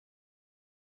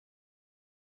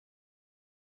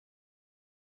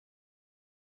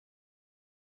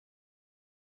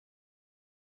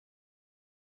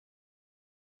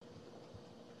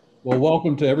Well,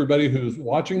 welcome to everybody who's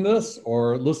watching this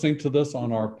or listening to this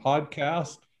on our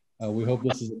podcast. We hope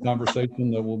this is a conversation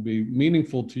that will be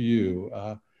meaningful to you.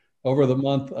 Over the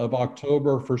month of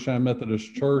October, First United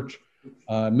Methodist Church,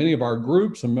 many of our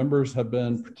groups and members have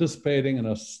been participating in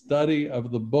a study of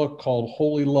the book called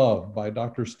Holy Love by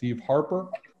Dr. Steve Harper.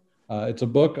 It's a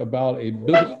book about a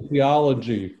biblical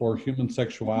theology for human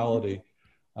sexuality.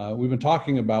 We've been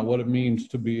talking about what it means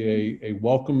to be a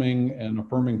welcoming and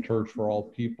affirming church for all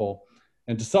people.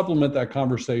 And to supplement that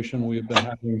conversation, we have been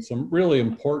having some really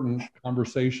important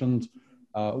conversations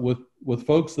with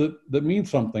folks that mean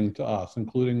something to us,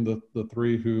 including the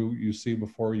three who you see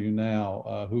before you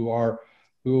now, who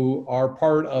are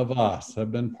part of us,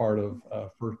 have been part of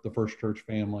the First Church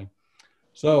family.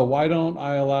 So why don't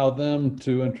I allow them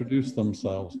to introduce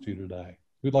themselves to you today?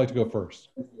 Who'd like to go first?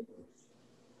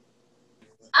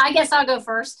 I guess I'll go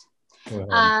first. Go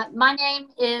ahead. My name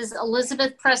is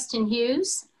Elizabeth Preston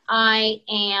Hughes. I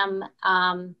am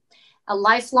a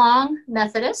lifelong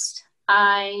Methodist.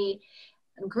 I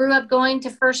grew up going to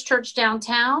First Church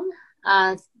downtown.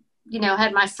 Had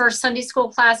my first Sunday school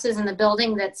classes in the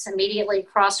building that's immediately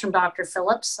across from Dr.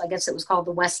 Phillips. I guess it was called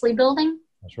the Wesley Building.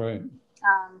 That's right.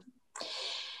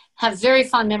 Have very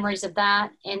fond memories of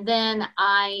that. And then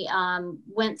I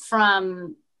went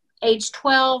from age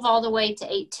 12 all the way to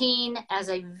 18 as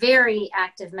a very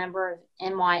active member of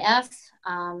NYF.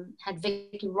 Had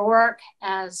Vicki Rourke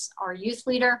as our youth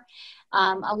leader.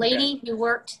 A lady who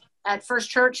worked at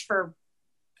First Church for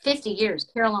 50 years,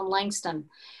 Carolyn Langston,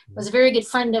 was a very good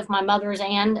friend of my mother's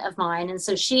and of mine. And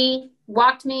so she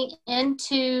walked me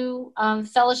into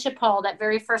Fellowship Hall that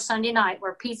very first Sunday night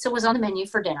where pizza was on the menu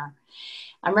for dinner.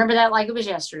 I remember that like it was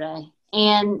yesterday.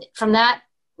 And from that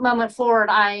moment forward,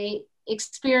 I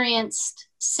experienced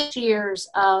 6 years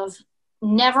of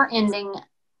never-ending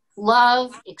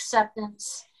love,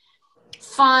 acceptance,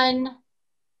 fun,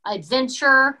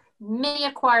 adventure, many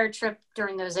a choir trip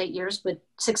during those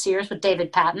 6 years with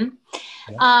David Patton.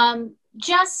 Yeah.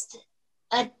 Just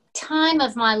a time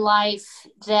of my life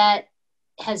that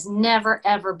has never,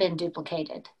 ever been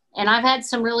duplicated. And I've had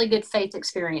some really good faith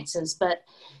experiences, but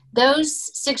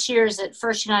those 6 years at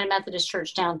First United Methodist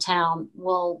Church downtown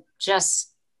will just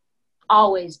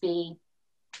always take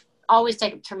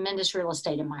up tremendous real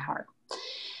estate in my heart.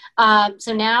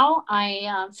 So now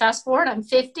fast forward, I'm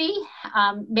 50,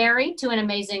 married to an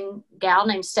amazing gal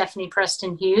named Stephanie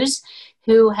Preston Hughes,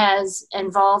 who has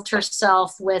involved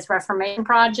herself with Reformation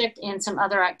Project and some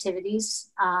other activities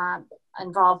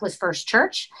involved with First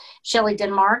Church. Shelley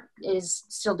Denmark is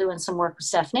still doing some work with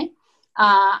Stephanie.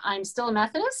 I'm still a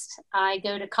Methodist. I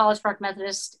go to College Park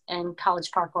Methodist in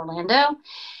College Park, Orlando,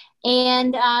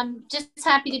 and just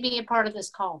happy to be a part of this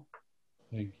call.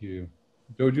 Thank you.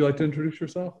 Joe, would you like to introduce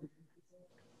yourself?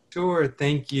 Sure,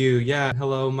 thank you. Yeah,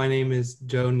 hello, my name is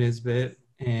Joe Nisbet,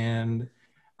 and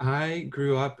I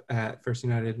grew up at First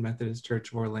United Methodist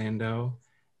Church of Orlando,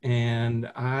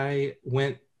 and I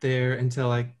went there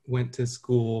until I went to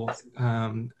school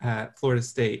at Florida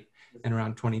State in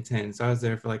around 2010. So I was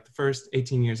there for like the first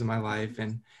 18 years of my life,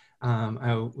 and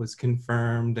I was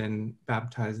confirmed and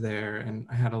baptized there, and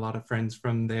I had a lot of friends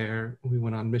from there. We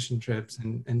went on mission trips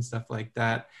and stuff like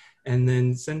that. And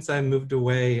then since I moved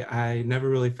away, I never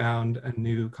really found a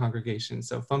new congregation.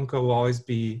 So FUMCO will always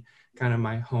be kind of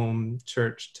my home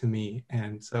church to me.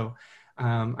 And so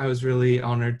I was really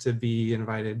honored to be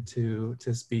invited to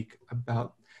speak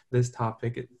about this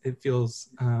topic. It feels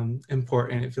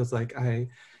important. It feels like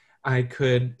I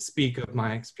could speak of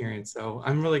my experience. So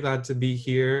I'm really glad to be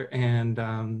here. And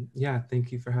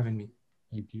thank you for having me.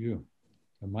 Thank you.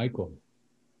 And Michael.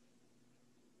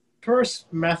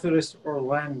 First Methodist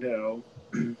Orlando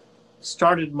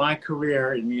started my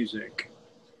career in music.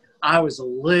 I was a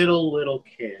little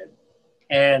kid,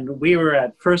 and we were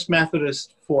at First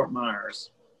Methodist Fort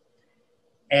Myers.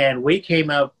 And we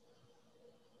came up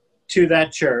to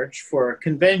that church for a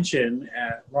convention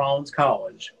at Rollins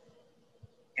College.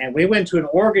 And we went to an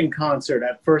organ concert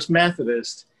at First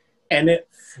Methodist, and it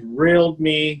thrilled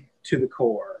me to the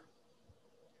core.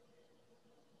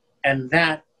 And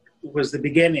that was the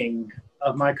beginning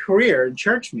of my career in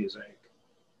church music.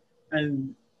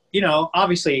 And,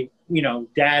 obviously,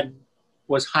 Dad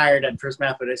was hired at First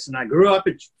Methodist, and I grew up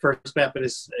at First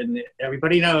Methodist, and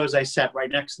everybody knows I sat right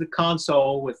next to the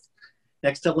console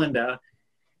next to Linda.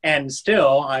 And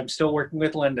I'm still working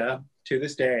with Linda to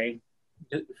this day.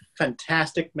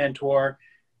 Fantastic mentor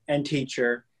and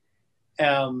teacher.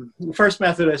 First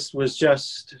Methodist was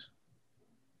just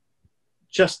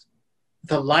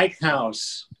the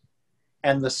lighthouse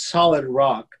and the solid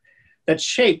rock that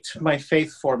shaped my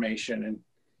faith formation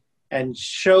and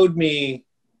showed me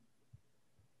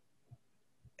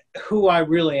who I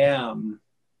really am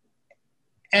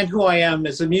and who I am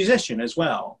as a musician as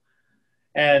well.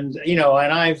 And, you know,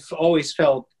 and I've always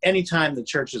felt anytime the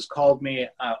church has called me,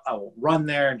 I will run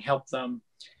there and help them.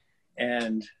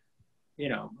 And, you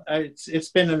know, it's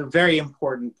been a very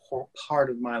important part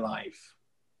of my life.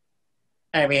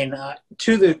 I mean,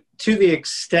 to the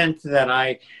extent that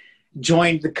I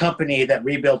joined the company that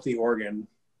rebuilt the organ,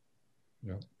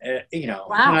 you know,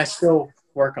 wow. And I still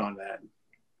work on that.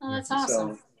 Oh, that's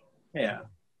awesome. So, yeah.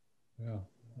 Yeah,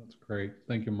 that's great.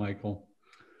 Thank you, Michael.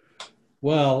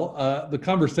 Well, the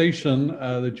conversation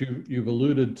that you've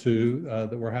alluded to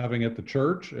that we're having at the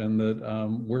church and that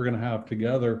we're going to have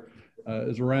together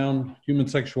is around human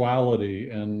sexuality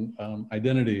and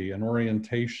identity and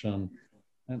orientation.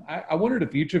 And I wondered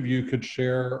if each of you could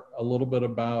share a little bit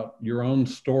about your own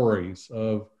stories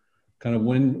of kind of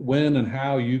when and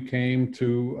how you came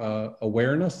to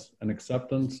awareness and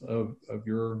acceptance of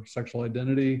your sexual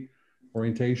identity,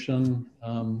 orientation,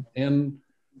 and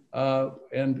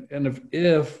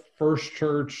if First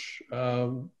Church,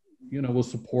 you know, was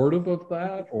supportive of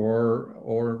that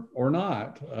or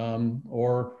not,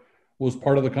 or was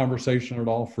part of the conversation at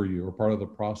all for you or part of the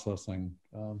processing.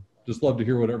 Just love to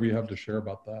hear whatever you have to share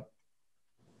about that.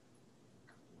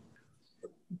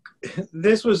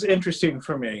 This was interesting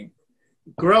for me.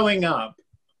 Growing up,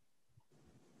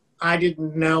 I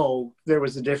didn't know there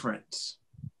was a difference.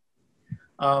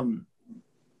 I'm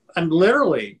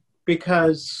literally,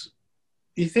 because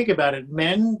you think about it,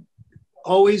 men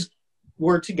always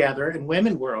were together and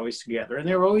women were always together and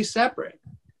they were always separate.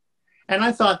 And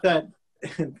I thought that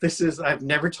I've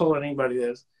never told anybody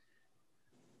this.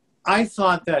 I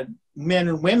thought that men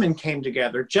and women came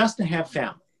together just to have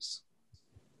families.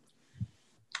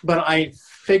 But I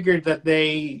figured that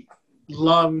they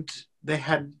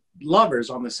had lovers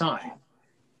on the side.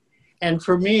 And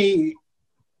for me,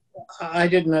 I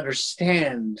didn't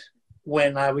understand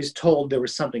when I was told there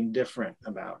was something different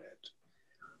about it.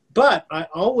 But I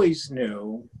always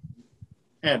knew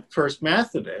at First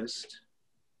Methodist,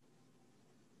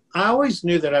 I always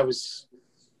knew that I was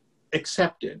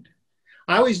accepted.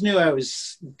 I always knew I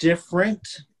was different,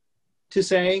 to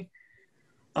say.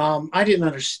 I didn't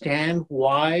understand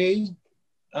why,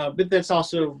 but there's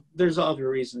other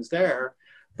reasons there.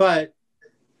 But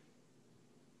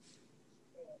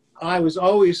I was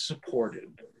always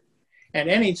supported. And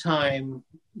anytime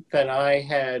that I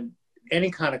had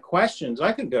any kind of questions,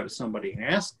 I could go to somebody and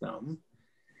ask them.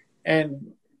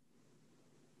 And,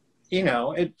 you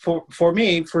know, for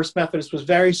me, First Methodist was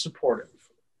very supportive.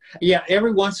 Yeah,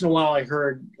 every once in a while I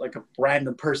heard like a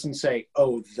random person say,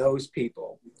 "Oh, those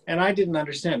people." And I didn't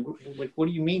understand. Like, what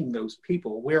do you mean, those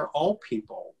people? We're all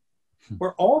people.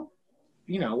 We're all,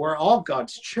 you know, we're all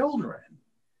God's children.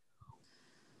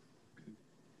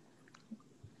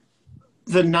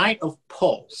 The night of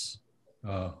Pulse,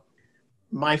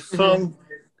 my phone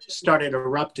started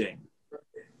erupting.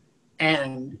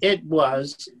 And it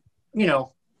was, you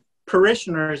know,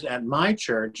 parishioners at my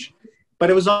church, but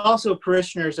it was also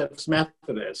parishioners at First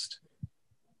Methodist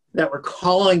that were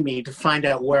calling me to find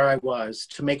out where I was,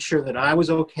 to make sure that I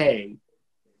was okay,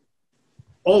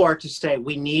 or to say,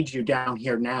 "We need you down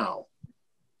here now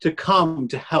to come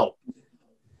to help."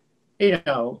 You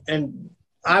know, and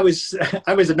I was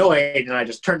annoyed, and I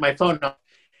just turned my phone off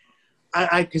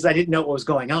because I didn't know what was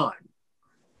going on,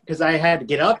 because I had to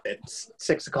get up at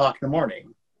 6 o'clock in the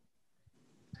morning.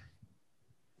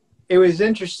 It was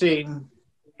interesting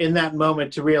in that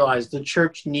moment to realize the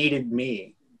church needed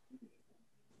me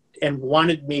and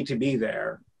wanted me to be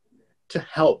there to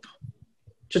help,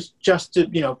 just to,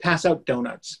 you know, pass out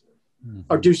donuts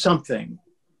or do something,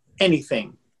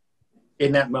 anything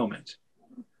in that moment.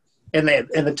 And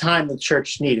the time the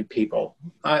church needed people,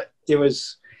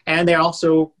 and they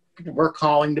also were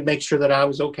calling to make sure that I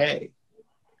was okay.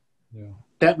 Yeah,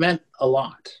 that meant a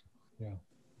lot. Yeah.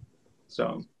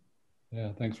 So.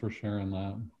 Yeah, thanks for sharing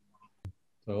that.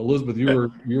 So Elizabeth,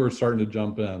 you were starting to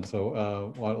jump in.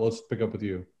 So let's pick up with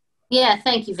you. Yeah,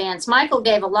 thank you, Vance. Michael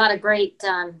gave a lot of great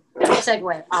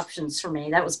segue options for me.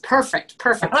 That was perfect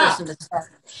person to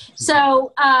start.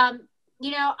 So,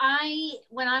 you know,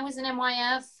 when I was in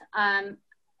MYF, I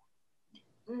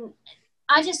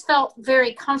just felt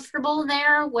very comfortable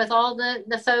there with all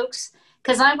the folks,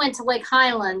 because I went to Lake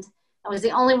Highland. I was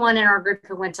the only one in our group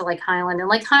who went to Lake Highland. And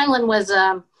Lake Highland was,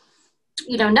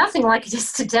 you know, nothing like it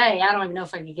is today. I don't even know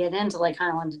if I could get into Lake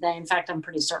Highland today. In fact, I'm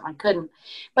pretty certain I couldn't.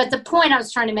 But the point I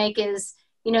was trying to make is,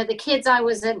 you know, the kids I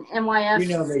was in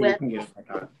NYF with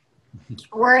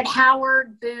were at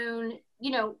Howard, Boone,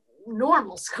 you know,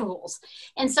 normal schools.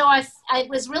 And so it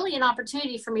was really an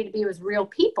opportunity for me to be with real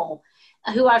people.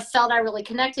 who I felt I really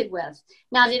connected with.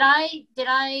 Now, did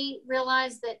I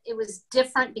realize that it was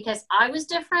different because I was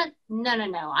different?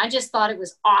 No. I just thought it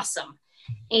was awesome.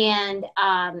 And,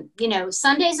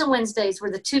 Sundays and Wednesdays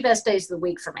were the two best days of the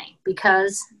week for me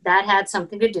because that had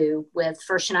something to do with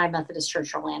First United Methodist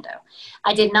Church Orlando.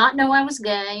 I did not know I was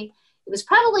gay. It was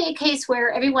probably a case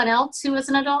where everyone else who was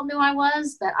an adult knew I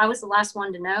was, but I was the last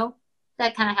one to know.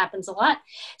 That kind of happens a lot.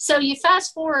 So you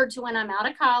fast forward to when I'm out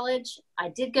of college. I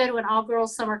did go to an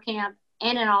all-girls summer camp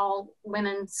and an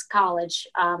all-women's college.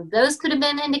 Those could have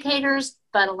been indicators,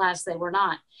 but alas, they were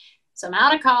not. So I'm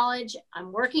out of college.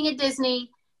 I'm working at Disney,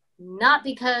 not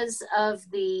because of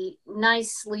the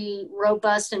nicely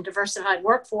robust and diversified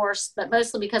workforce, but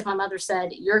mostly because my mother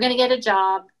said, you're going to get a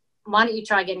job. Why don't you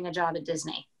try getting a job at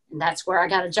Disney? And that's where I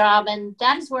got a job. And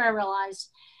that is where I realized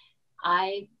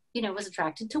I was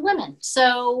attracted to women.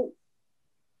 So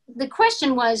the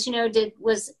question was,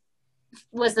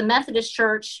 was the Methodist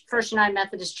Church, First United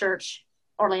Methodist Church,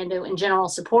 Orlando in general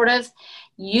supportive?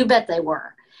 You bet they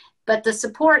were. But the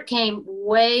support came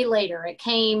way later. It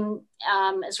came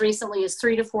as recently as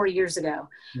 3 to 4 years ago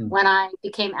when I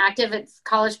became active at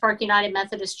College Park United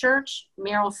Methodist Church.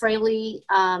 Meryl Fraley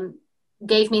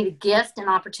gave me the gift and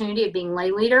opportunity of being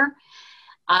lay leader.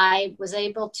 I was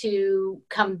able to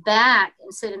come back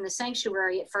and sit in the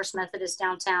sanctuary at First Methodist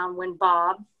downtown when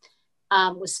Bob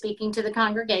was speaking to the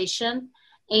congregation.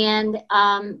 And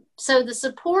so the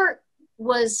support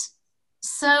was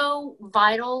so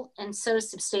vital and so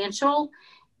substantial.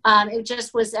 It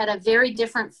just was at a very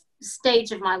different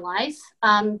stage of my life.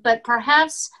 But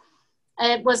perhaps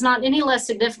it was not any less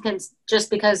significant just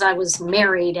because I was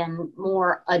married and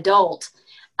more adult.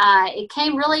 It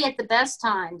came really at the best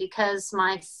time because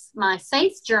my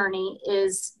faith journey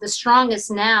is the strongest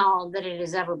now that it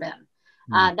has ever been.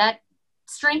 That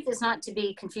strength is not to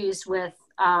be confused with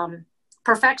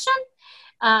perfection.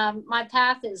 My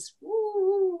path is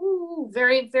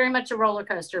very, very much a roller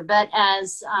coaster, but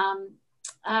as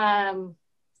I'm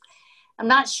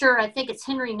not sure, I think it's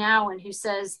Henry Nouwen who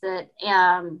says that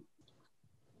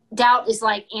doubt is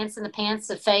like ants in the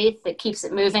pants of faith that keeps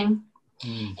it moving.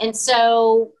 And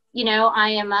so, I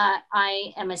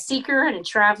am a seeker and a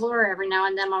traveler. Every now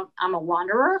and then I'm a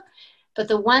wanderer. But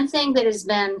the one thing that has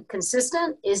been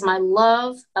consistent is my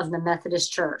love of the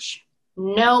Methodist Church.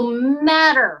 No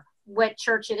matter what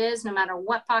church it is, no matter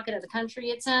what pocket of the country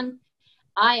it's in,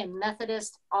 I am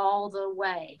Methodist all the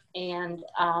way. And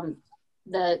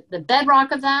the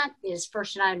bedrock of that is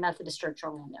First United Methodist Church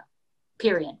Orlando,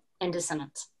 period, end of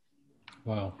sentence.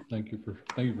 Wow. Thank you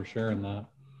for sharing that.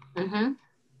 Mm-hmm.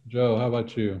 Joe, how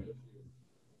about you?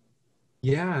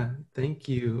 Yeah, thank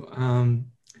you.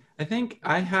 I think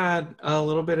I had a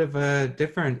little bit of a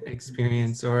different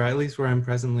experience, or at least where I'm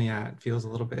presently at feels a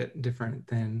little bit different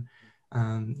than,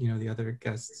 the other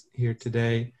guests here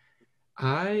today.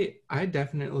 I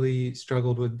definitely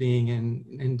struggled with being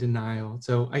in denial.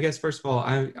 So I guess, first of all,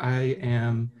 I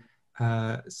am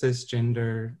a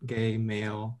cisgender gay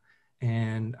male,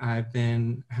 and I've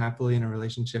been happily in a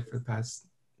relationship for the past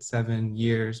 7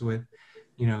 years with,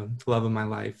 the love of my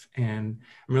life. And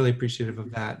I'm really appreciative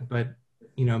of that. But,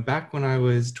 back when I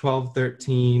was 12,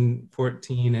 13,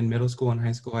 14 in middle school and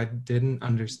high school, I didn't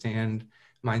understand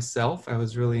myself. I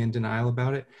was really in denial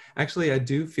about it. Actually, I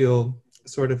do feel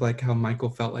sort of like how Michael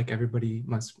felt like everybody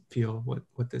must feel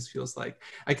what this feels like.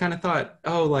 I kind of thought,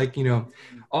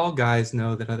 all guys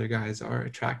know that other guys are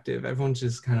attractive. Everyone's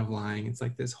just kind of lying. It's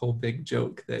like this whole big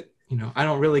joke that, I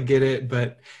don't really get it,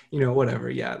 but,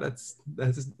 whatever. Yeah, that's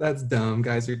dumb.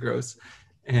 Guys are gross.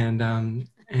 And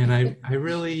I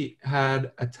really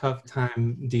had a tough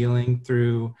time dealing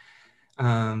through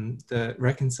the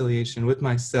reconciliation with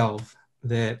myself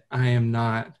that I'm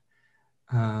not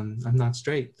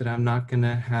straight, that I'm not going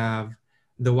to have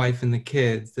the wife and the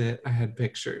kids that I had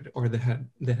pictured, or that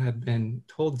had been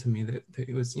told to me that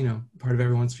it was, part of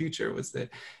everyone's future was that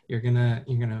you're gonna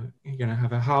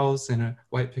have a house and a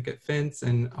white picket fence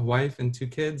and a wife and 2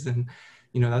 kids, and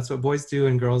that's what boys do,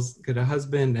 and girls get a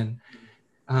husband. And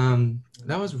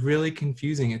that was really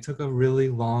confusing. It took a really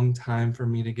long time for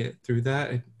me to get through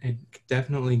that. It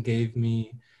definitely gave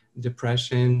me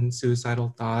depression,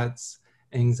 suicidal thoughts,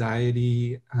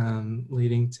 anxiety,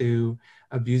 leading to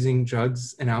abusing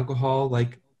drugs and alcohol,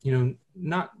 like,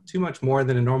 not too much more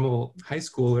than a normal high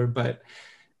schooler, but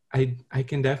I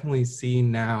can definitely see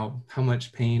now how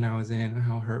much pain I was in and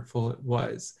how hurtful it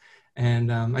was.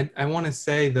 And I want to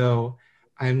say, though,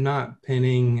 I'm not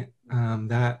pinning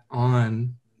that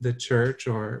on the church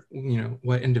or,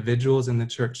 what individuals in the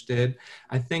church did.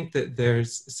 I think that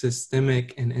there's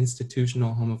systemic and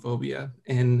institutional homophobia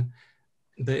in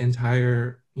the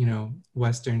entire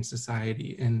Western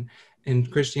society,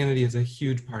 and Christianity is a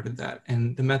huge part of that,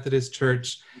 and the Methodist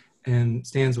Church and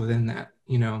stands within that.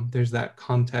 There's that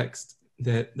context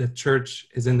that the church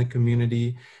is in the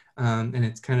community, and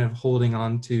it's kind of holding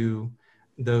on to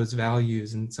those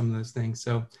values and some of those things.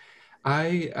 So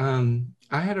I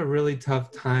had a really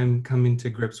tough time coming to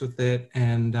grips with it,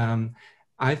 and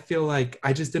I feel like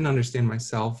I just didn't understand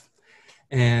myself.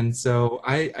 And so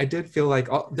I did feel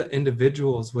like all the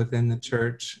individuals within the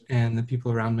church and the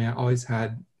people around me, I always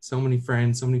had so many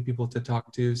friends, so many people to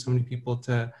talk to, so many people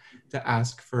to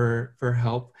ask for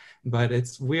help. But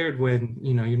it's weird when,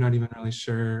 you're not even really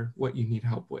sure what you need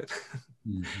help with.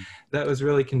 Mm-hmm. That was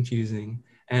really confusing.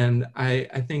 And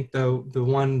I think though the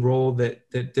one role that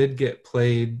did get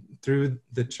played through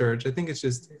the church, I think it's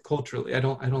just culturally. I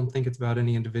don't think it's about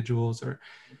any individuals or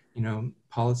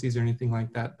policies or anything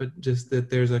like that, but just that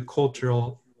there's a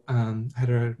cultural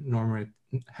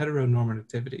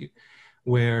heteronormativity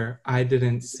where I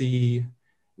didn't see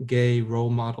gay role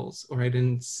models, or I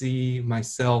didn't see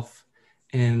myself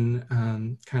in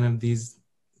kind of these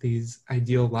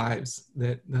ideal lives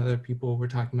that other people were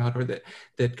talking about, or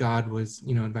that God was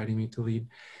inviting me to lead.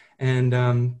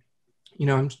 And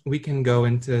we can go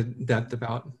into depth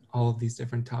about all of these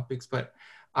different topics, but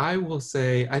I will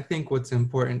say, I think what's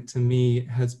important to me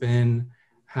has been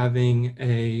having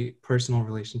a personal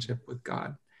relationship with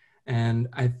God. And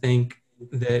I think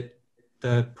that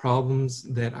the problems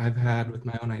that I've had with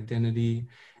my own identity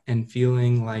and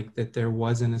feeling like that there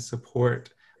wasn't a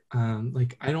support,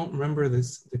 like I don't remember the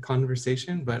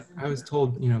conversation, but I was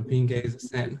told, being gay is a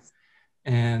sin.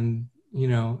 And,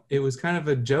 it was kind of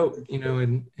a joke,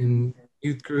 in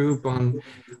youth group on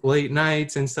late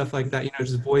nights and stuff like that,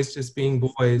 just boys just being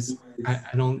boys. I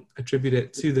don't attribute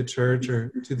it to the church or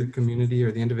to the community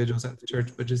or the individuals at the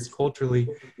church, but just culturally,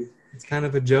 it's kind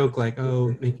of a joke, like,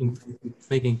 oh,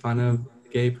 making fun of a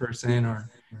gay person, or,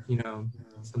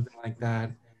 something like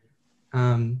that.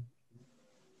 And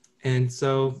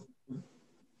so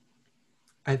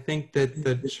I think that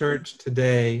the church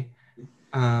today,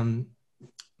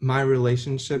 my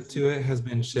relationship to it has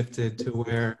been shifted to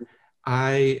where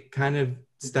I kind of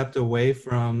stepped away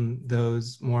from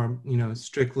those more,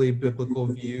 strictly biblical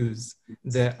views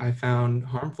that I found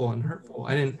harmful and hurtful.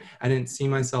 I didn't see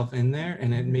myself in there,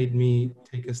 and it made me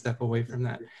take a step away from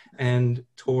that and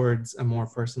towards a more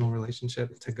personal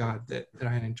relationship to God that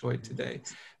I enjoyed today.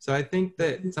 So I think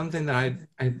that something that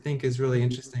I think is really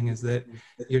interesting is that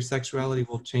your sexuality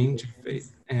will change your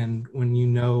faith. And when you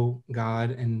know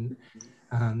God and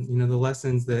the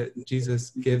lessons that Jesus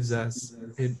gives us,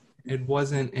 it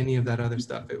wasn't any of that other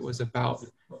stuff. It was about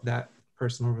that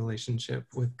personal relationship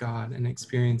with God and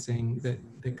experiencing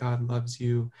that God loves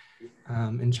you,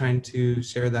 and trying to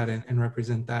share that and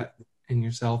represent that in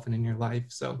yourself and in your life.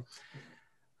 So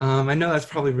I know that's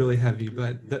probably really heavy,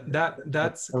 but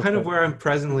that's kind of where I'm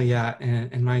presently at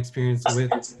in my experience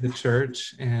with the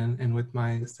church and with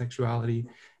my sexuality.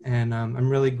 And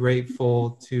I'm really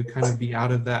grateful to kind of be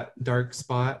out of that dark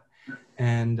spot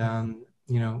and,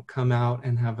 come out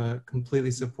and have a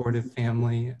completely supportive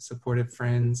family, supportive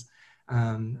friends.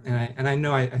 And I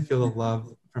know I feel the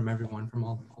love from everyone from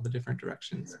all the different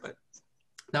directions, but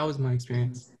that was my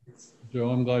experience. Joe,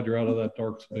 I'm glad you're out of that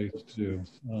dark space too.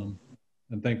 And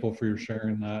thankful for your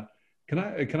sharing that. Can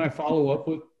I follow up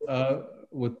with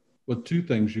two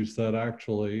things you said,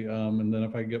 actually, and then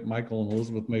if I get Michael and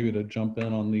Elizabeth maybe to jump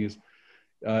in on these.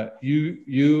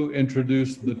 You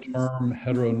introduced the term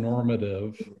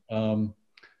heteronormative.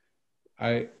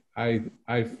 I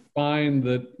find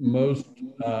that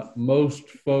most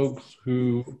folks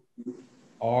who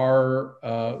are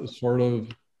sort of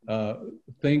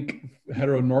think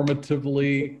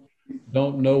heteronormatively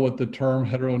don't know what the term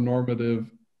heteronormative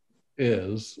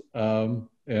is, and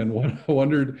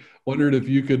wondered if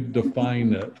you could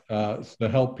define it to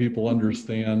help people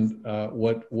understand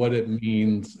what it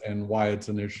means and why it's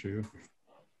an issue.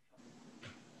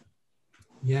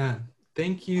 Yeah,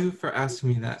 thank you for asking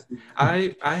me that.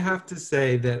 I have to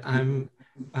say that I'm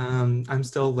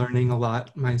still learning a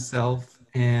lot myself,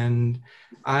 and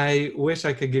I wish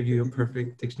I could give you a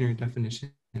perfect dictionary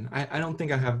definition. I don't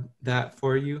think I have that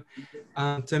for you.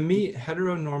 To me,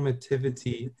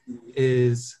 heteronormativity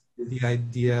is the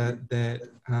idea that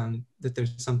that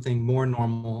there's something more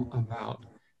normal about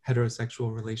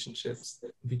heterosexual relationships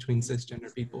between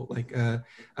cisgender people, like a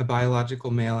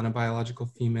biological male and a biological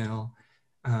female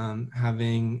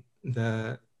having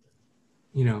the,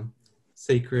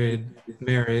 sacred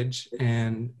marriage,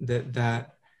 and that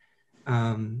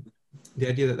the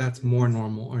idea that that's more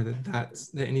normal, or that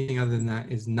anything other than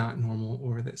that is not normal,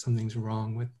 or that something's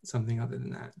wrong with something other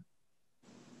than that.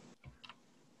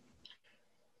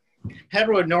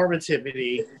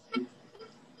 heteronormativity,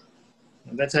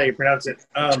 that's how you pronounce it,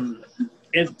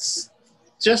 it's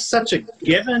just such a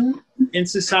given in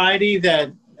society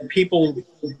that people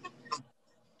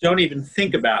don't even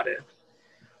think about it.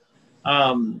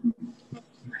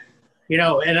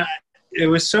 It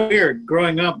was so weird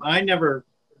growing up. I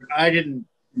didn't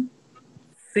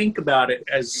think about it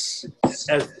I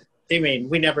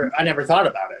never thought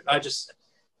about it.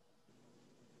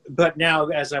 But now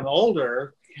as I'm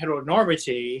older,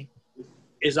 heteronormity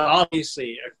is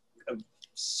obviously a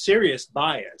serious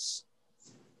bias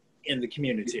in the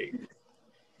community.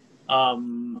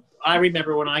 I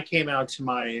remember when I came out to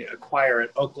my choir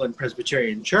at Oakland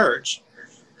Presbyterian Church,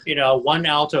 one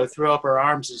alto threw up her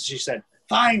arms and she said,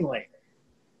 "Finally."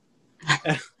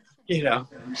 I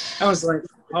was like,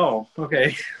 oh,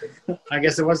 okay. I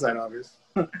guess it was that obvious.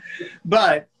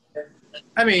 But,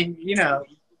 I mean,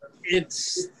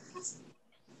 it's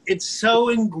so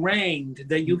ingrained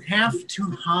that you have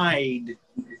to hide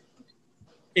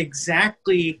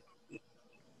exactly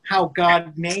how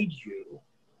God made you.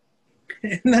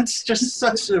 And that's just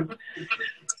that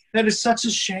is such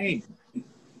a shame.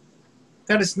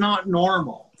 That is not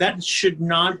normal. That should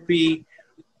not be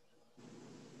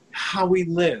how we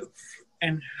live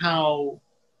and how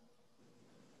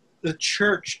the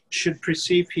church should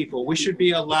perceive people. We should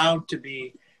be allowed to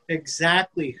be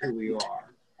exactly who we are.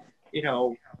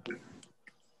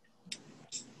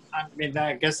 I mean,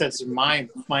 I guess that's my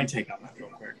take on that real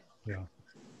quick. Yeah.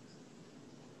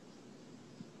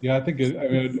 Yeah, I think as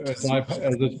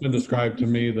it's been described to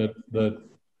me that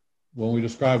when we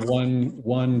describe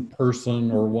one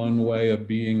person or one way of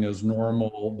being as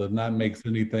normal, then that makes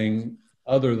anything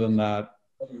other than that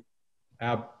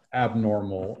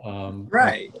abnormal,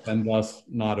 right, and thus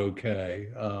not okay.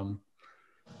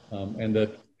 And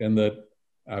that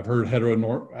I've had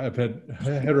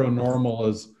heteronormal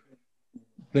as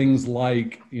things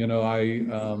like,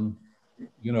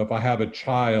 if I have a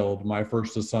child, my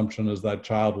first assumption is that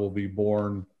child will be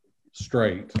born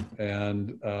straight,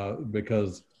 and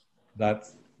because that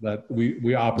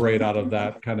we operate out of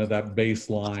that kind of that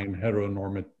baseline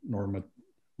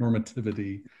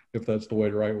heteronormativity, if that's the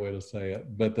right way to say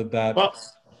it, but that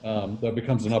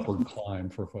becomes an upward climb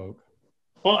for folk.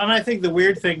 Well, and I think the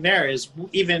weird thing there is,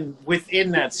 even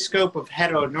within that scope of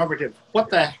heteronormative,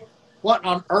 what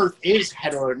on earth is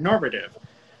heteronormative?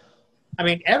 I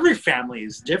mean, every family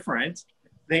is different.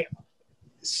 This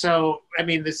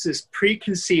is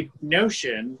preconceived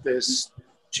notion, this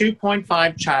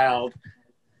 2.5 child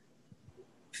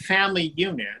family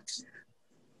unit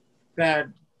that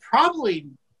probably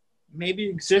maybe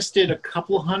existed a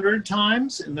couple hundred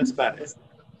times, and that's about it.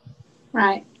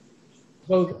 Right.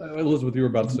 Well, Elizabeth, you were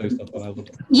about to say something.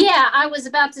 Yeah, I was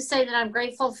about to say that I'm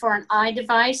grateful for an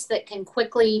iDevice that can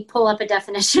quickly pull up a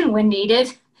definition when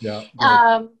needed. Yeah.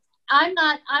 I'm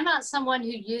not someone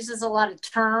who uses a lot of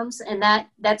terms, and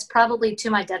that's probably to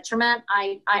my detriment.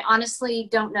 I honestly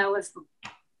don't know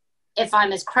if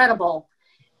I'm as credible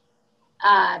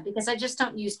because I just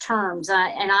don't use terms.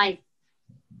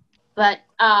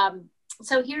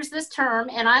 So here's this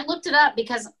term, and I looked it up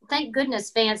because thank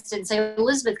goodness Vance didn't say,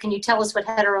 "Elizabeth, can you tell us what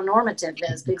heteronormative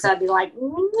is?" Because I'd be like,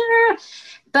 nah.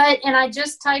 And I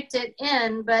just typed it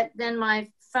in, but then my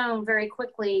phone very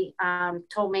quickly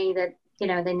told me that,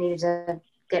 they needed to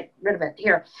get rid of it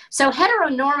here. So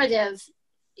heteronormative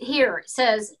here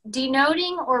says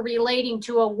denoting or relating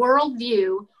to a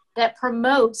worldview that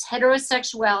promotes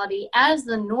heterosexuality as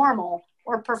the normal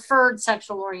or preferred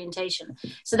sexual orientation.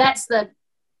 So that's the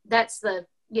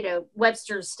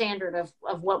Webster's standard of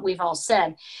what we've all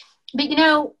said. But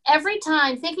every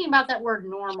time thinking about that word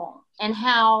normal and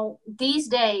how these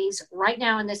days, right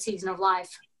now in this season of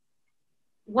life,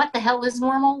 what the hell is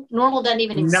normal? Normal doesn't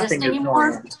even exist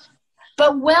anymore.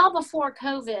 But well before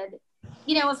COVID,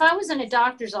 if I was in a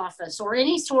doctor's office or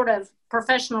any sort of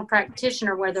professional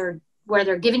practitioner where they're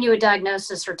giving you a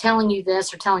diagnosis or telling you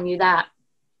this or telling you that,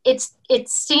 it's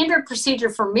standard procedure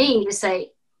for me to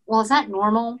say, well, is that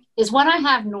normal? Is what I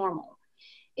have normal?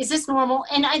 Is this normal?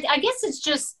 And I guess it's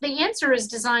just, the answer is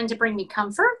designed to bring me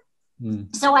comfort.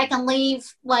 So I can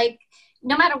leave,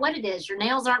 no matter what it is, your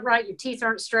nails aren't right, your teeth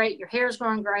aren't straight, your hair's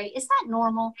growing gray. Is that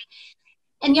normal?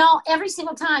 And y'all, every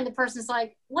single time the person's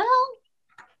like, well,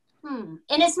 And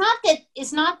it's not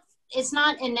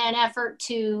in an effort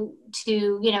to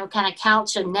kind of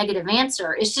couch a negative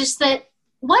answer. It's just that,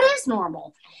 what is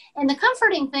normal? And the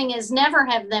comforting thing is never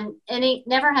have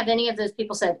any of those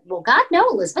people said, well, God, no,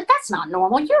 Elizabeth, that's not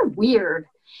normal. You're weird.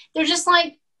 They're just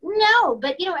like, No,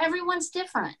 but everyone's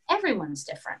different. Everyone's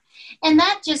different. And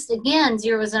that just, again,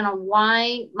 zeroes in on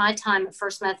why my time at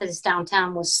First Methodist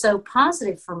downtown was so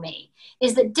positive for me,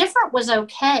 is that different was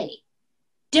okay.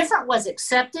 Different was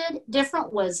accepted.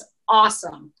 Different was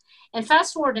awesome. And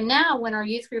fast forward to now, when our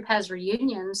youth group has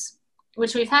reunions,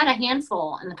 which we've had a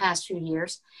handful in the past few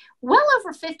years, well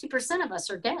over 50% of us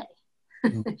are gay.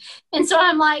 Mm-hmm. And so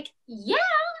I'm like, yeah.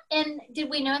 And did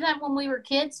we know that when we were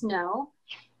kids? No.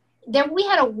 Then we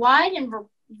had a wide and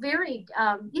varied,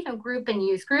 group and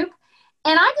youth group.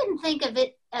 And I didn't think of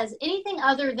it as anything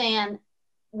other than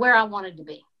where I wanted to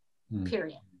be,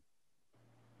 period.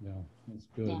 Yeah, that's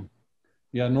good.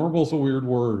 Yeah, normal is a weird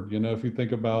word. If you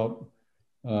think about,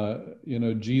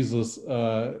 Jesus,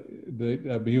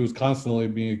 he was constantly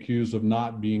being accused of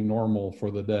not being normal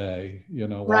for the day.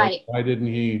 Right. Why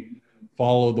didn't he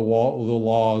follow the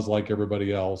laws like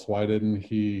everybody else? Why didn't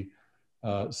he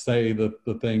say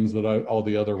the things that all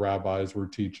the other rabbis were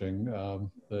teaching?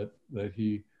 That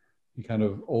he kind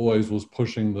of always was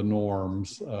pushing the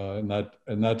norms, and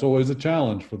that's always a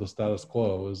challenge for the status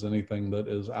quo, is anything that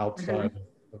is outside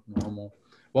of normal.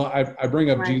 Well, I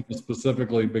bring up Jesus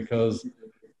specifically because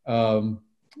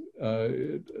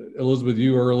Elizabeth,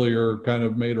 you earlier kind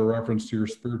of made a reference to your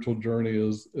spiritual journey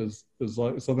is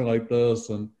like something like this,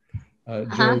 and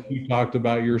Joe, you talked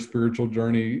about your spiritual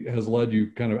journey has led you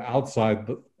kind of outside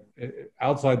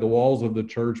the walls of the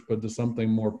church, but to something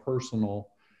more personal.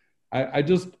 I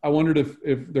wondered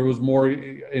if there was more,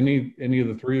 any of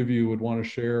the three of you would want to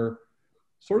share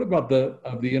sort of about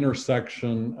the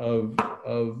intersection of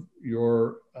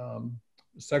your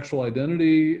sexual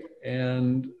identity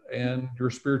and your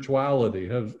spirituality.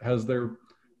 Has there,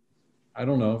 I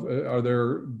don't know, are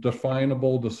there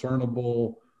definable,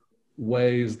 discernible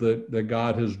ways that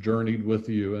God has journeyed with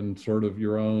you and sort of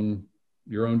your own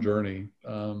journey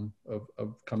of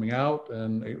coming out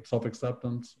and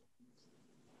self-acceptance?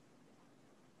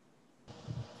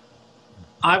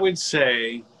 I would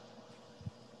say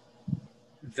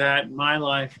that my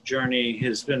life journey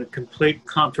has been a complete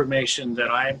confirmation that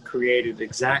I am created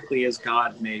exactly as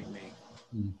God made me.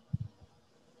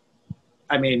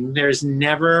 I mean, there's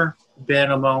never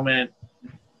been a moment,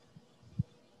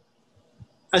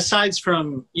 aside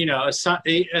from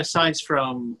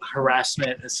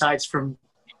harassment, aside from,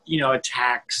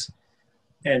 attacks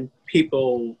and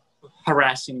people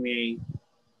harassing me,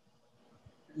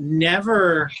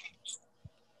 never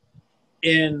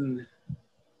in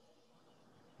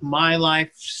my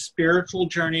life spiritual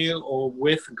journey or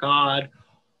with God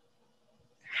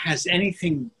has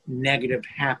anything negative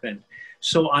happened.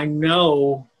 So I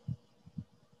know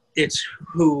it's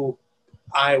who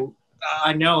I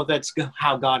know that's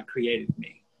how God created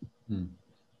me.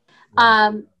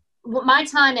 My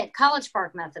time at College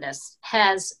Park Methodist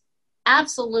has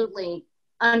absolutely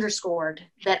underscored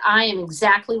that I am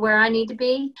exactly where I need to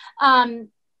be.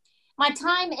 My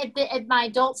time at my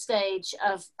adult stage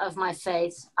of my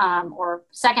faith, or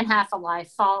second half of life,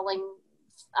 following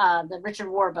the Richard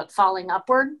Rohr book, Falling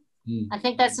Upward. I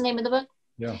think that's the name of the book.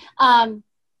 Yeah.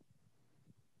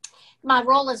 My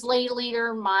role as lay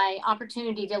leader, my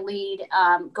opportunity to lead,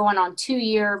 going on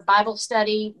 2-year Bible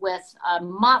study with a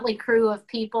motley crew of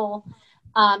people,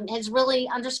 has really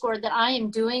underscored that I am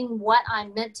doing what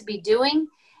I'm meant to be doing.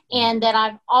 And that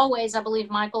I've always, I believe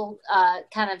Michael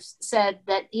kind of said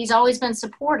that he's always been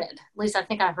supported. At least I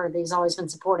think I heard that he's always been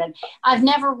supported. I've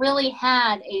never really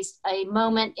had a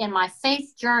moment in my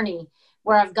faith journey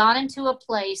where I've gone into a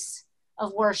place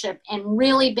of worship and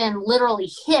really been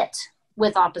literally hit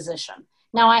with opposition.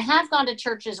 Now, I have gone to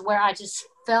churches where I just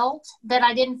felt that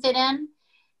I didn't fit in,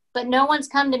 but no one's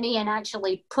come to me and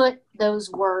actually put those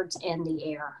words in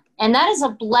the air. And that is a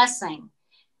blessing.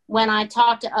 When I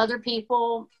talk to other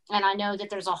people, and I know that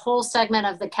there's a whole segment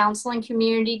of the counseling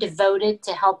community devoted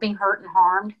to helping hurt and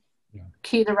harmed,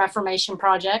 cue the Reformation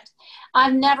Project,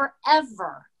 I've never,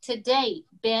 ever to date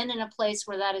been in a place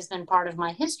where that has been part of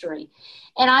my history.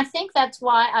 And I think that's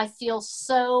why I feel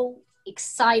so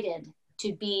excited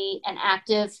to be an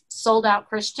active, sold-out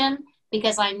Christian,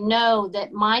 because I know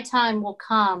that my time will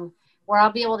come where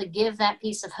I'll be able to give that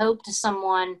piece of hope to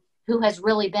someone who has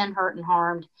really been hurt and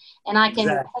harmed, and I can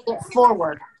pay it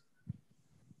forward.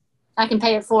 I can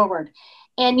pay it forward.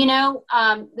 And,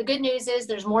 the good news is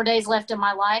there's more days left in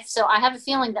my life. So I have a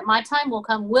feeling that my time will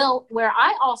come where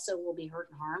I also will be hurt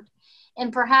and harmed.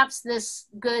 And perhaps this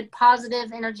good,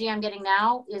 positive energy I'm getting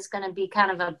now is going to be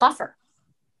kind of a buffer,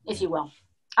 if you will.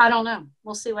 I don't know.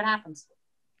 We'll see what happens.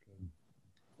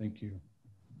 Thank you.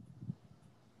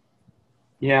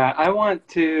 Yeah, I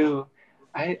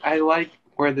like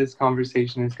where this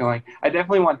conversation is going. I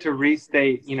definitely want to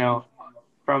restate,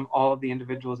 from all of the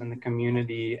individuals in the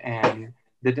community and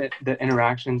the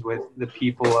interactions with the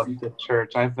people of the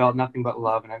church, I've felt nothing but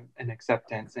love and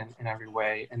acceptance in every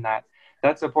way. And that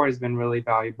support has been really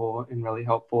valuable and really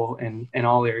helpful in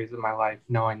all areas of my life,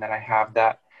 knowing that I have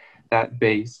that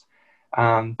base.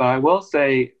 But I will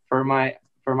say for my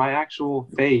actual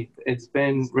faith, it's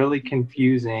been really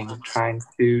confusing trying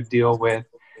to deal with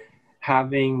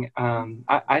having,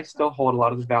 I still hold a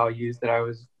lot of the values that I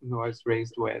was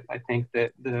raised with. I think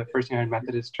that the First United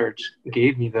Methodist Church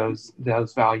gave me those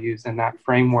values and that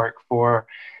framework for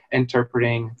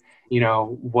interpreting,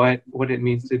 what it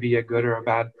means to be a good or a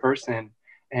bad person.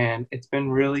 And it's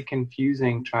been really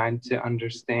confusing trying to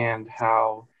understand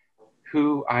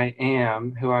who I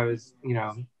am, who I was,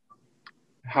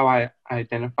 how I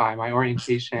identify, my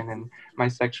orientation and my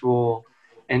sexual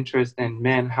interest in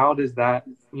men. How does that,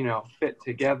 fit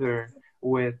together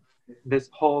with this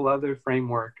whole other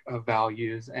framework of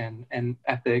values and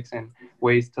ethics and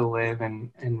ways to live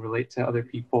and relate to other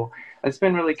people? It's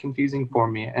been really confusing for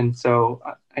me. And so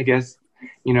I guess,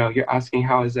 you're asking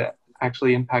how has it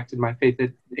actually impacted my faith?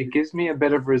 It gives me a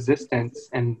bit of resistance,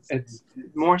 and it's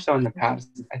more so in the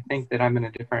past. I think that I'm in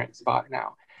a different spot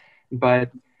now.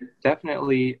 But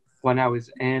definitely when I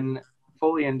was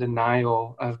fully in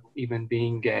denial of even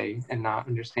being gay and not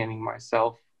understanding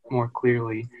myself more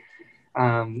clearly,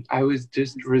 I was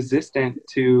just resistant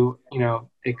to,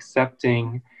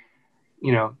 accepting,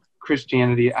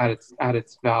 Christianity at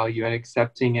its value and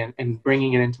accepting it and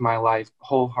bringing it into my life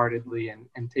wholeheartedly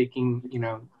and taking,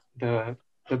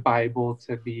 the Bible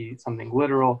to be something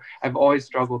literal. I've always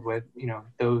struggled with,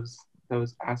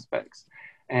 those aspects.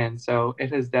 And so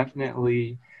it has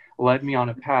definitely led me on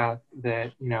a path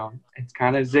that, it's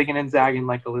kind of zigging and zagging,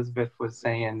 like Elizabeth was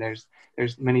saying. There's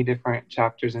many different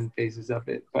chapters and phases of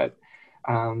it. But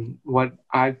what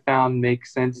I've found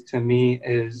makes sense to me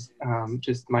is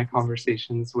just my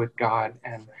conversations with God.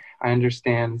 And I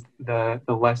understand the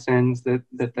lessons that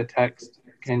the text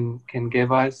can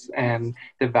give us and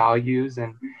the values.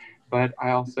 But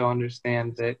I also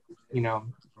understand that,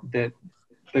 that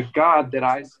the God that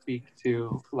I speak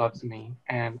to loves me,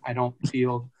 and I don't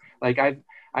feel like I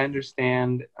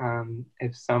understand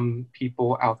if some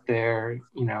people out there,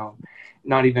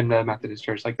 not even the Methodist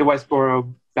Church, like the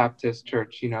Westboro Baptist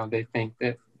Church, they think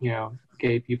that,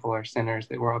 gay people are sinners,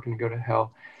 that we're all going to go to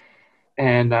hell.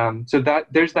 And so that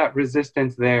there's that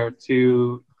resistance there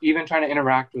to even trying to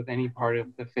interact with any part of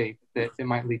the faith that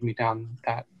might lead me down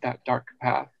that dark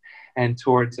path and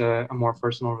towards a more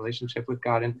personal relationship with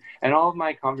God. And all of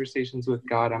my conversations with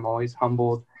God, I'm always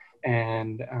humbled,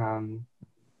 and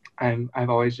I've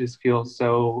always just feel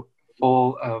so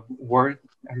full of worth.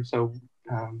 I'm so,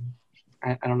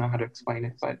 I don't know how to explain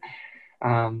it, but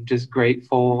just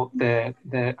grateful that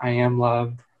I am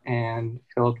loved and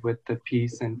filled with the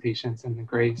peace and patience and the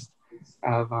grace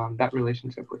of that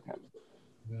relationship with Him.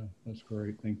 Yeah, that's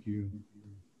great. Thank you.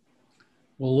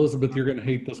 Well, Elizabeth, you're going to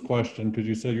hate this question because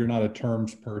you said you're not a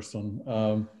terms person.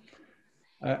 One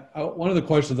of the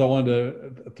questions I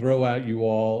wanted to throw at you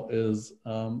all is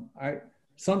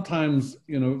sometimes,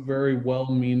 very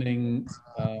well-meaning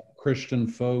Christian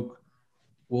folk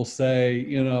will say,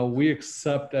 we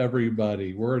accept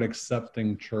everybody. We're an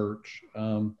accepting church.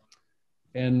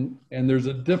 And there's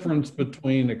a difference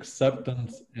between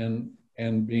acceptance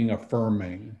and being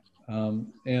affirming.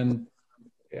 And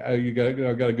you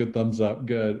got a good thumbs up.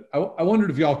 Good. I wondered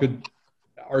if y'all could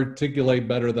articulate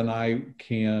better than I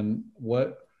can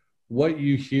what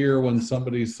you hear when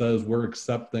somebody says we're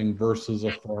accepting versus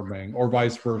affirming, or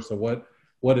vice versa. What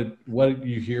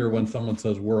you hear when someone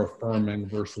says we're affirming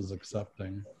versus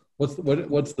accepting? What's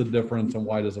the difference, and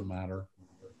why does it matter?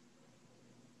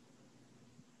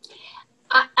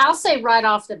 I'll say right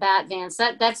off the bat, Vance,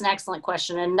 that's an excellent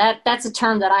question. And that's a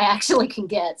term that I actually can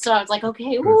get. So I was like,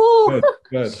 okay, woo.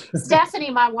 Good.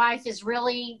 Stephanie, my wife, is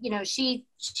really,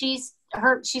 she's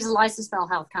a licensed mental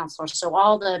health counselor. So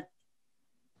all the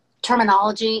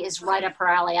terminology is right up her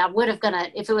alley. I would have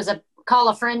if it was a call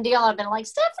a friend deal, I've been like,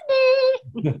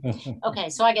 Stephanie. Okay,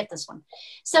 so I get this one.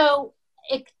 So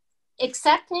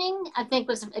accepting, I think,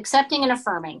 was accepting and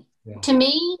affirming. Yeah. To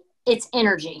me, it's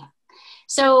energy.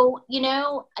 So,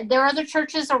 there are other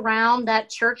churches around that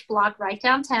church block right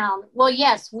downtown. Well,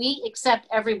 yes, we accept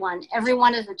everyone.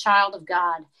 Everyone is a child of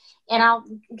God. And I'll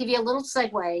give you a little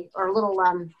segue or a little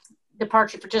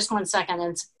departure for just 1 second. And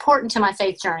it's important to my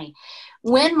faith journey.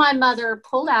 When my mother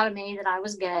pulled out of me that I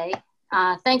was gay,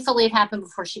 thankfully it happened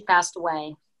before she passed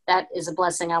away. That is a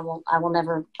blessing I will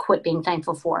never quit being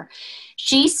thankful for.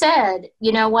 She said,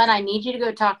 you know what? I need you to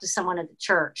go talk to someone at the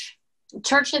church. The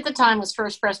church at the time was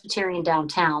First Presbyterian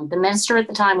downtown. The minister at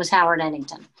the time was Howard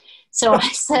Eddington. So I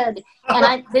said,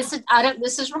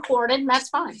 this is recorded, and that's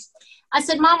fine. I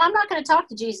said, Mom, I'm not going to talk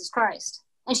to Jesus Christ.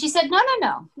 And she said,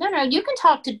 no. You can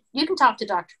talk to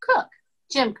Dr. Cook,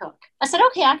 Jim Cook. I said,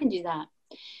 okay, I can do that.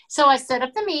 So I set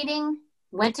up the meeting,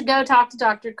 went to go talk to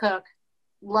Dr. Cook.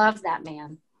 Love that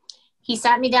man. He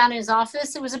sat me down in his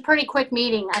office. It was a pretty quick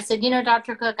meeting. I said,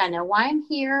 Dr. Cook, I know why I'm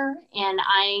here. And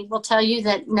I will tell you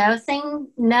that nothing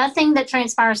that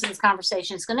transpires in this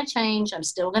conversation is going to change. I'm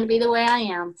still going to be the way I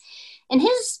am. And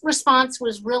his response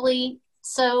was really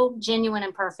so genuine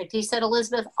and perfect. He said,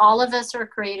 Elizabeth, all of us are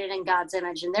created in God's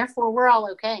image, and therefore we're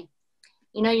all okay.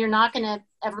 You're not going to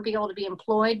ever be able to be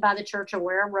employed by the church or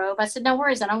wear a robe. I said, no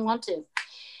worries. I don't want to.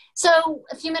 So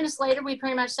a few minutes later, we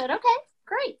pretty much said, okay,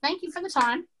 great. Thank you for the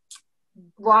time.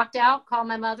 Walked out, called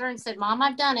my mother and said, Mom,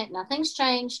 I've done it. Nothing's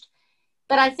changed.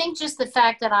 But I think just the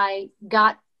fact that I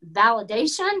got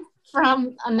validation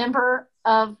from a member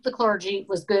of the clergy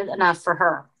was good enough for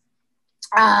her.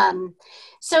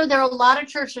 So there are a lot of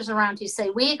churches around who say,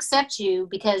 we accept you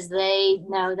because they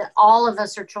know that all of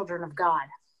us are children of God.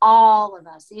 All of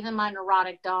us, even my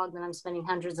neurotic dog that I'm spending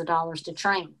hundreds of dollars to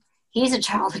train. He's a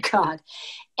child of God.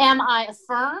 Am I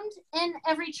affirmed in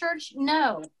every church?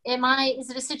 No. Is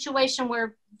it a situation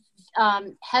where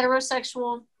my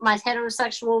heterosexual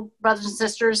brothers and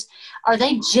sisters, are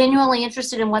they genuinely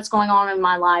interested in what's going on in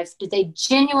my life? Do they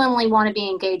genuinely want to be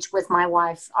engaged with my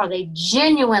wife? Are they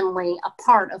genuinely a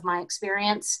part of my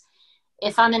experience?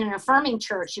 If I'm in an affirming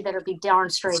church, you better be darn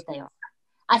straight they are.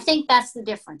 I think that's the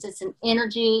difference. It's an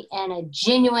energy and a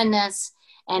genuineness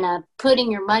and a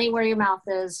putting your money where your mouth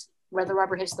is, where the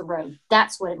rubber hits the road.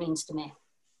 That's what it means to me.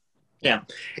 Yeah.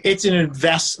 It's an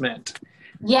investment.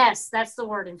 Yes, that's the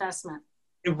word, investment.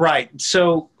 Right.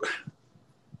 So,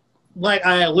 like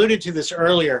I alluded to this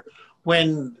earlier,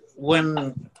 when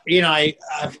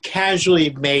I've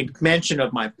casually made mention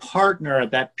of my partner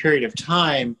at that period of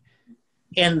time,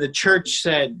 and the church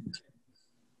said,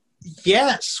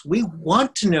 yes, we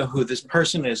want to know who this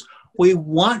person is. We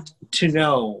want to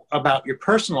know about your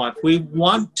personal life. We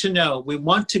want to know. We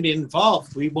want to be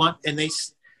involved. And they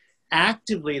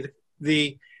actively,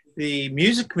 the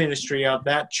music ministry of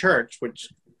that church,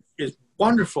 which is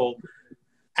wonderful,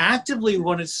 actively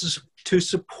wanted to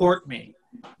support me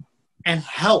and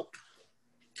help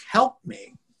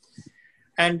me.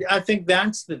 And I think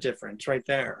that's the difference right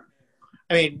there.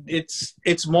 I mean,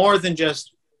 it's more than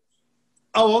just,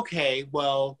 oh, okay,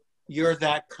 well, you're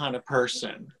that kind of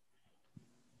person.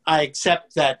 I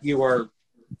accept that you're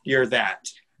that.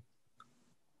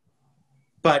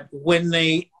 But when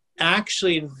they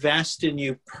actually invest in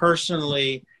you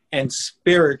personally and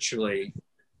spiritually,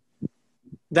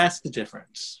 that's the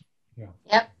difference. Yeah.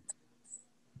 Yep.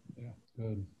 Yeah,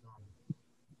 good.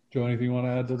 Joe, anything you want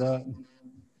to add to that?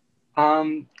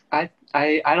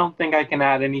 I don't think I can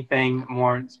add anything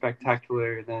more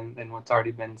spectacular than what's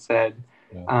already been said.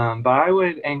 Yeah. But I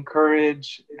would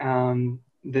encourage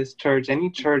this church, any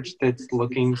church that's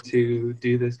looking to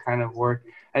do this kind of work.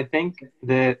 I think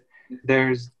that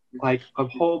there's like a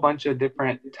whole bunch of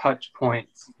different touch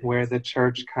points where the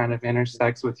church kind of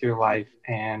intersects with your life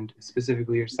and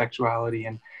specifically your sexuality.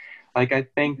 And like, I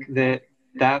think that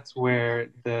that's where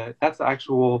that's the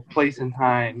actual place and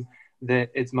time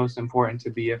that it's most important to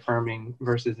be affirming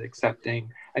versus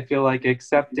accepting. I feel like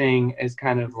accepting is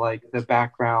kind of like the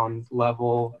background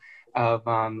level of,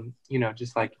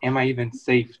 just like, am I even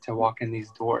safe to walk in these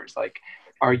doors? Like,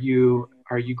 are you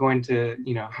going to,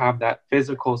 have that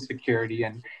physical security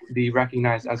and be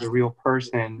recognized as a real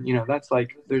person? That's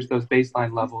like, there's those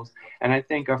baseline levels. And I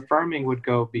think affirming would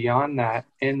go beyond that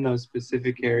in those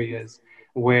specific areas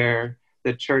where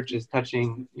the church is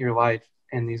touching your life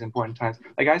in these important times.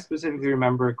 Like, I specifically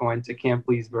remember going to Camp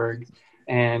Leesburg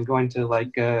and going to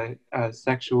like a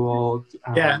sexual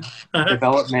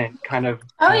development kind of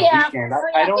weekend.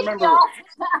 I don't remember,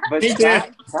 but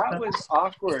that was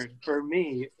awkward for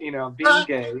me, being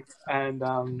gay. And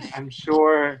I'm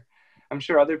sure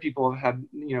other people have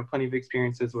had, plenty of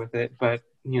experiences with it. But,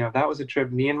 that was a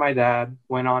trip me and my dad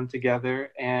went on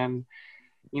together. And,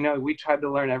 we tried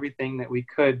to learn everything that we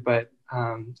could. But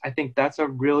I think that's a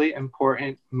really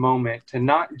important moment to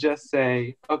not just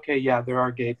say, okay, yeah, there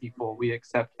are gay people, we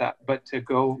accept that, but to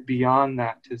go beyond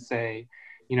that to say,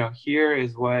 here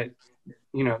is what,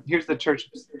 here's the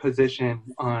church's position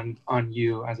on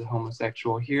you as a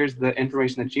homosexual. Here's the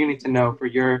information that you need to know for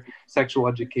your sexual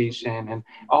education, and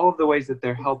all of the ways that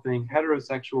they're helping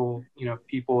heterosexual,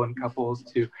 people and couples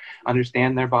to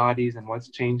understand their bodies and what's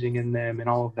changing in them and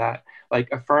all of that. Like,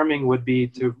 affirming would be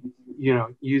to,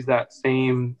 use that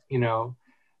same,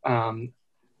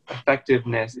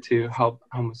 effectiveness to help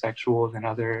homosexuals and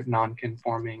other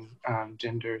non-conforming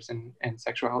genders and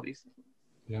sexualities.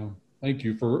 Yeah. Thank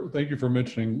you for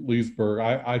mentioning Leesburg.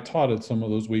 I taught at some of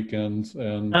those weekends,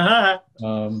 and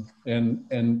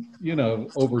and you know,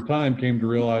 over time came to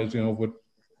realize, you know, what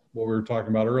we were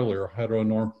talking about earlier,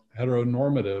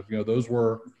 heteronormative. You know,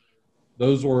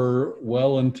 those were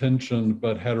well-intentioned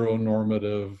but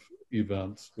heteronormative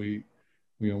events. We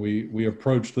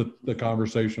approached the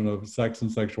conversation of sex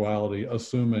and sexuality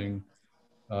assuming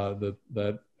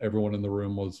that everyone in the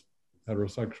room was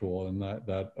heterosexual, and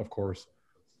that of course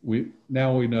we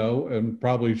know, and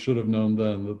probably should have known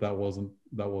then, that wasn't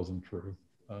true.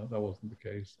 That wasn't the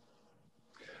case.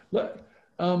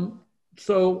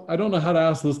 So I don't know how to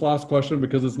ask this last question,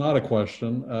 because it's not a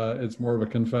question. It's more of a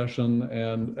confession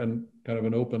and kind of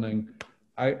an opening.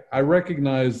 I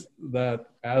recognize that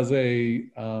as a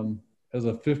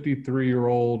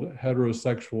 53-year-old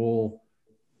heterosexual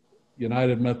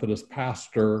United Methodist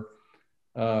pastor,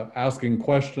 asking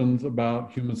questions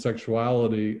about human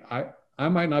sexuality, I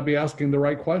might not be asking the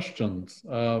right questions,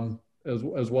 as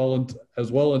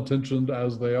well intentioned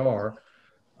as they are.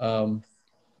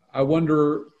 I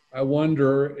wonder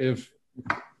if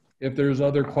there's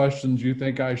other questions you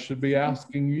think I should be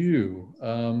asking you,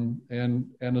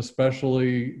 and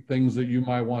especially things that you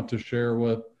might want to share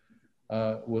with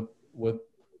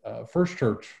First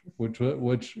Church,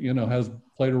 which you know has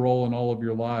played a role in all of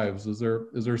your lives. Is there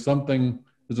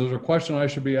a question I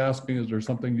should be asking? Is there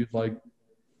something you'd like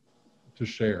to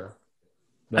share?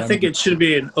 I think it should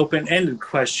be an open-ended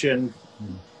question.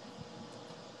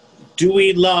 Do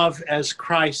we love as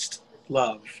Christ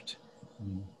loved?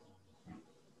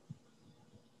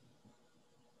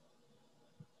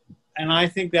 And I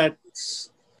think that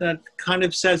kind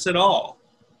of says it all.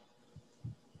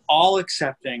 All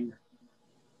accepting.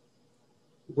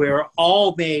 We're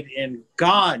all made in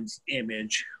God's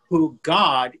image, who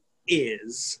God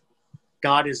is.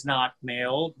 God is not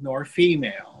male nor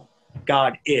female.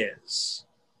 God is.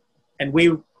 And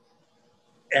we,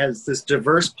 as this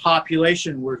diverse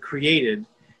population, were created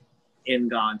in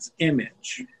God's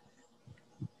image.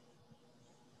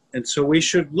 And so we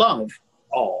should love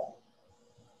all.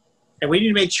 And we need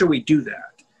to make sure we do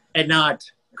that and not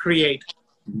create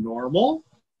normal.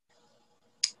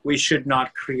 We should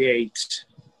not create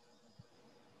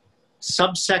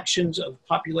subsections of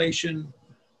population.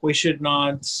 We should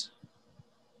not,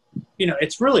 you know,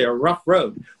 it's really a rough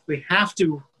road. We have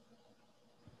to,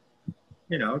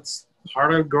 you know, it's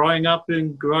part of growing up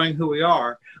and growing who we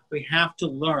are. We have to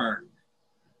learn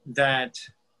that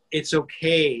it's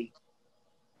okay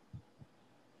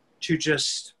to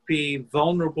just be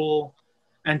vulnerable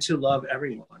and to love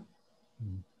everyone.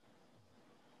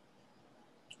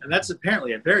 And that's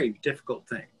apparently a very difficult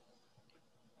thing.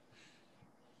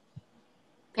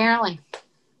 Apparently.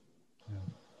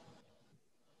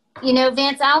 You know,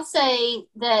 Vance, I'll say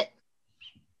that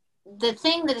the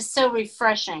thing that is so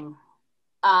refreshing,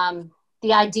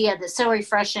 the idea that's so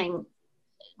refreshing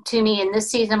to me in this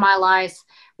season of my life,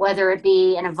 whether it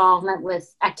be an involvement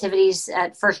with activities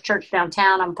at First Church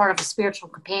downtown. I'm part of a spiritual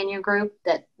companion group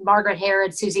that Margaret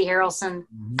Harrod, Susie Harrelson,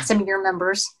 some of your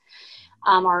members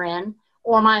are in,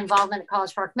 or my involvement at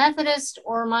College Park Methodist,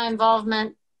 or my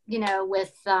involvement, you know,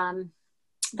 with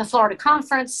the Florida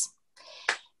Conference.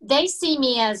 They see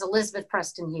me as Elizabeth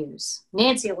Preston Hughes,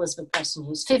 Nancy Elizabeth Preston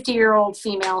Hughes, 50-year-old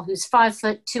female who's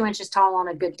 5'2" tall on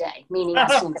a good day, meaning I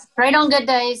stand straight on good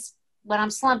days. When I'm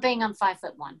slumping, I'm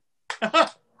 5'1".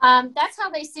 That's how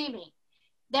they see me.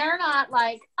 They're not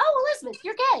like, oh, Elizabeth,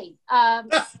 you're gay.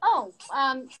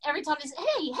 Every time they say,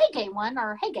 hey, gay one,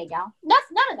 or hey, gay gal.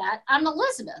 None of that. I'm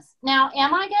Elizabeth. Now,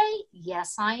 am I gay?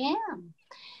 Yes, I am.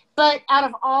 But out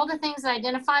of all the things that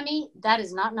identify me, that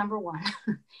is not number one,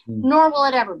 nor will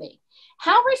it ever be.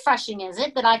 How refreshing is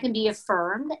it that I can be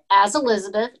affirmed as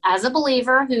Elizabeth, as a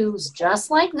believer who's just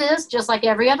like this, just like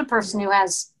every other person who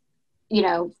has, you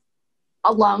know,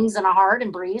 a lungs and a heart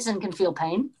and breathes and can feel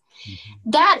pain.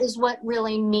 That is what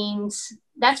really means.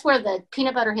 That's where the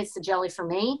peanut butter hits the jelly for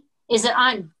me, is that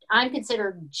I'm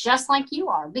considered just like you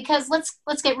are. Because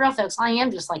let's get real, folks. I am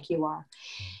just like you are.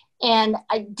 And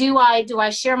do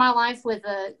I share my life with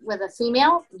a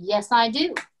female? Yes, I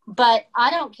do. But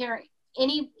I don't care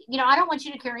I don't want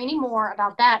you to care any more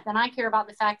about that than I care about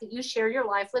the fact that you share your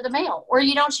life with a male, or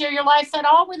you don't share your life at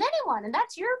all with anyone, and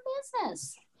that's your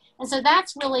business. And so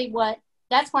that's really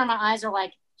that's where my eyes are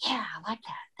like, yeah, I like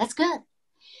that. That's good.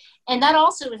 And that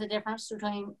also is the difference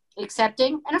between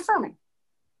accepting and affirming.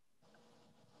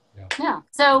 Yeah.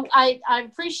 So I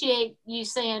appreciate you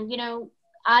saying, you know,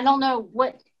 I don't know,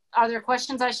 are there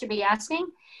questions I should be asking?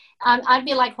 I'd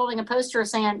be like holding a poster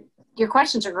saying, your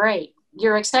questions are great.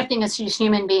 You're accepting us as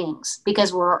human beings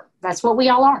because that's what we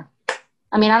all are.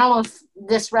 I mean, I don't know if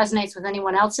this resonates with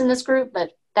anyone else in this group,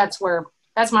 but that's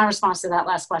my response to that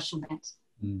last question, Vance.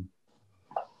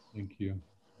 Thank you.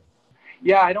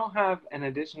 Yeah, I don't have an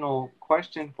additional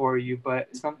question for you,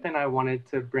 but something I wanted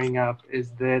to bring up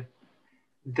is that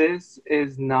this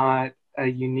is not a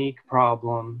unique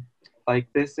problem. Like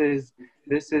this is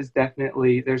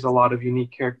definitely, there's a lot of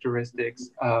unique characteristics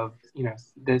of,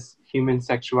 this human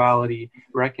sexuality,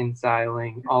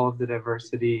 reconciling all of the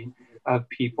diversity of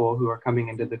people who are coming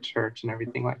into the church and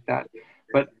everything like that.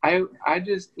 But I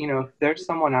just, if there's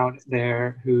someone out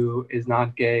there who is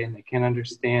not gay and they can't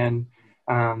understand,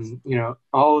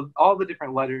 all the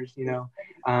different letters,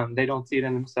 they don't see it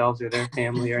in themselves or their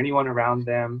family or anyone around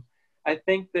them. I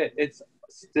think that it's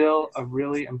still a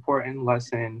really important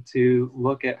lesson to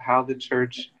look at how the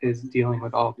church is dealing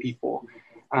with all people.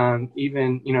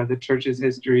 Even, the church's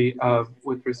history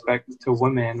with respect to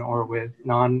women or with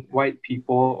non-white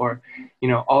people or,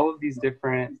 all of these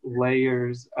different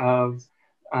layers of,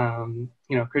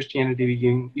 Christianity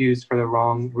being used for the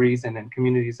wrong reason and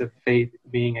communities of faith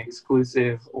being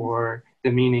exclusive or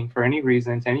demeaning for any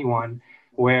reason to anyone,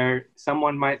 where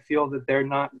someone might feel that they're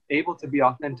not able to be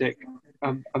authentic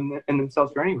in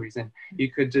themselves for any reason.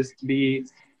 You could just be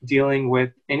dealing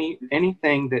with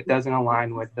anything that doesn't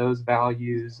align with those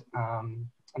values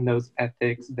and those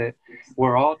ethics that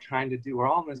we're all trying to do. We're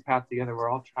all on this path together. We're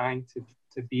all trying to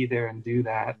be there and do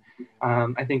that.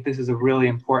 I think this is a really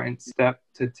important step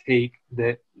to take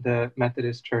that the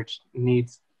Methodist Church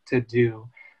needs to do,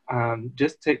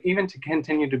 just to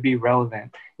continue to be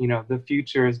relevant. The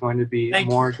future is going to be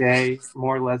more gay,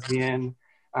 more lesbian,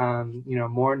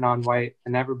 more non-white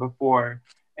than ever before.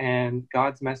 And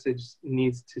God's message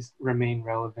needs to remain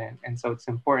relevant. And so it's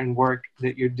important work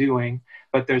that you're doing,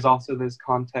 but there's also this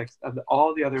context of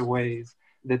all the other ways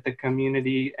that the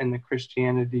community and the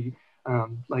Christianity,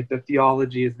 like the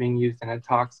theology, is being used in a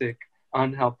toxic,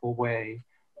 unhelpful way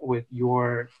with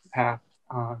your path,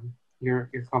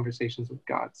 your conversations with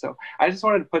God. So I just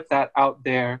wanted to put that out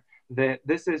there, that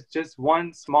this is just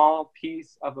one small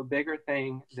piece of a bigger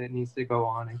thing that needs to go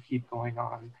on and keep going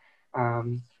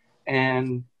on.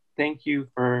 And thank you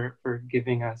for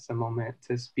giving us a moment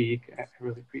to speak. I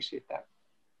really appreciate that.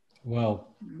 Well,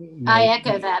 I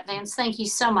echo that, Vance. Thank you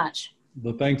so much.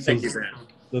 The thanks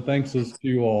is to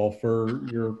you all for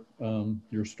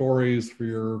your stories, for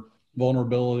your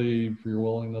vulnerability, for your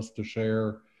willingness to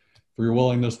share, for your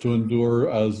willingness to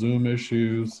endure Zoom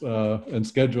issues and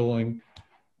scheduling.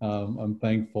 I'm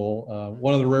thankful.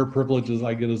 One of the rare privileges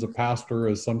I get as a pastor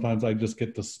is sometimes I just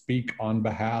get to speak on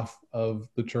behalf of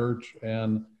the church.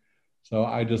 And so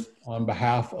on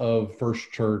behalf of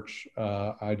First Church,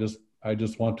 I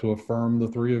just want to affirm the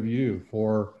three of you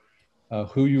for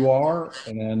who you are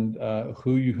and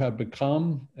who you have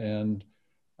become, and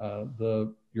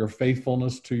your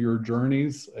faithfulness to your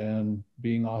journeys and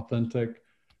being authentic.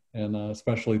 And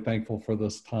especially thankful for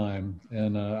this time.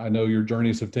 And I know your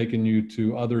journeys have taken you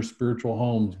to other spiritual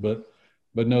homes, but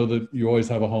know that you always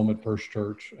have a home at First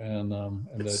Church, and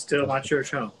it's still my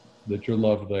church home. That you're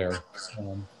loved there.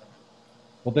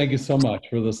 Well, thank you so much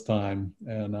for this time,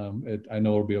 and I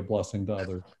know it'll be a blessing to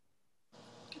others.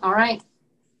 All right.